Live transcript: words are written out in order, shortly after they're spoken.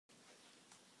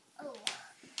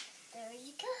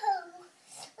go.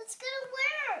 It's gonna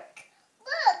work.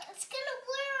 Look, it's gonna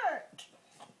work.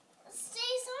 It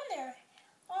stays on there.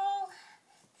 All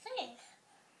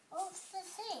the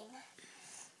thing.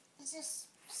 It just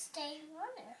stays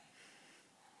on there.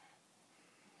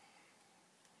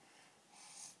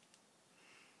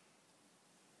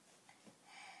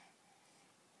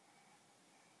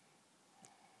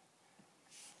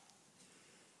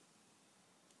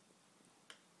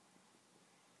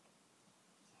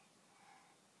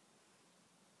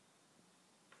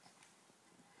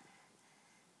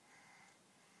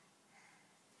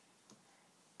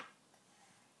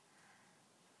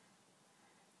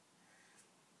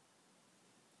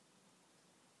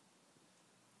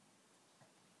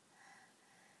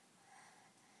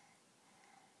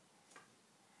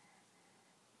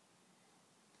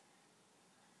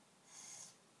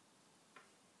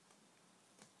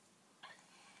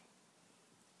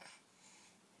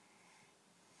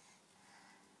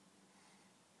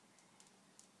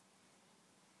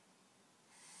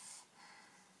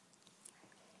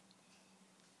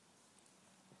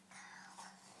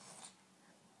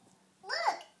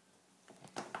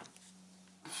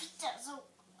 So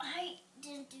I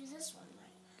didn't do this one right.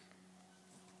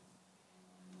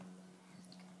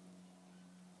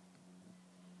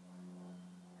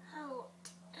 Oh,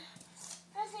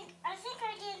 I think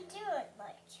I didn't do it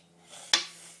right.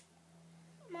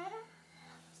 Mama,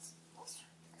 let's try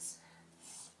this.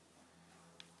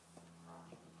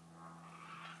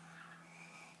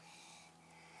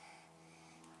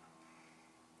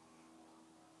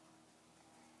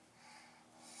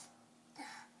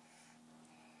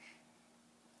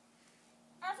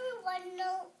 Everyone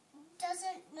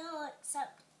doesn't know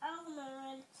except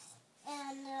Elmer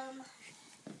and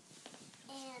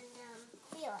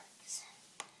Felix.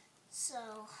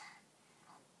 So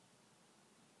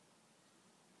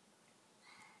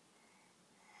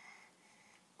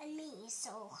and me.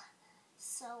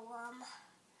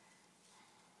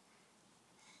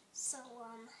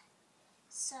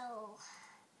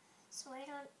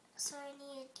 So I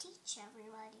need to teach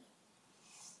everybody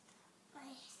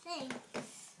my thing.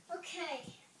 Okay.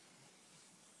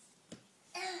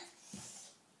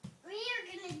 We are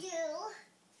gonna do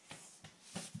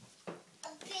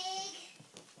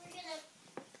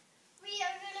we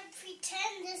are gonna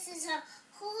pretend this is a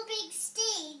whole big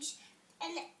stage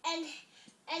and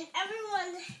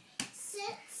everyone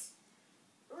sits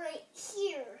right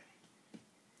here.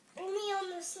 Only on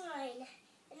this line.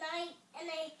 And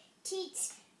I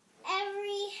teach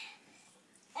every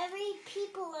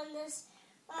people on this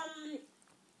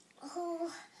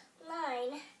whole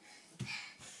line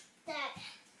that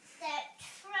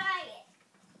try it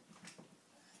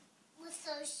with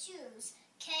those shoes,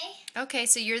 okay? Okay,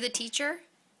 so you're the teacher?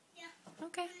 Yeah.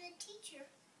 Okay. I'm the teacher.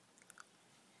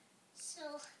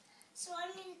 So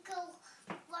I'm gonna go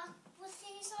walk with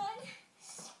these on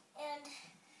and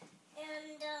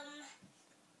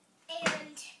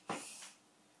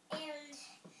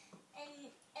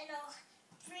I'll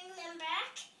bring them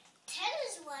back. 10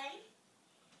 is 1.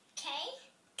 Okay?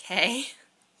 Okay.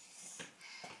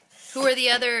 Who are the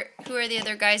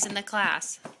other guys in the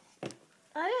class?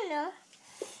 I don't know.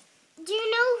 Do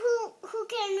you know who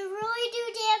can really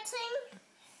do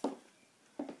dancing?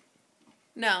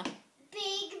 No.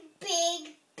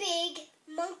 Big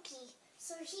monkey.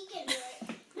 So he can do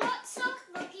it.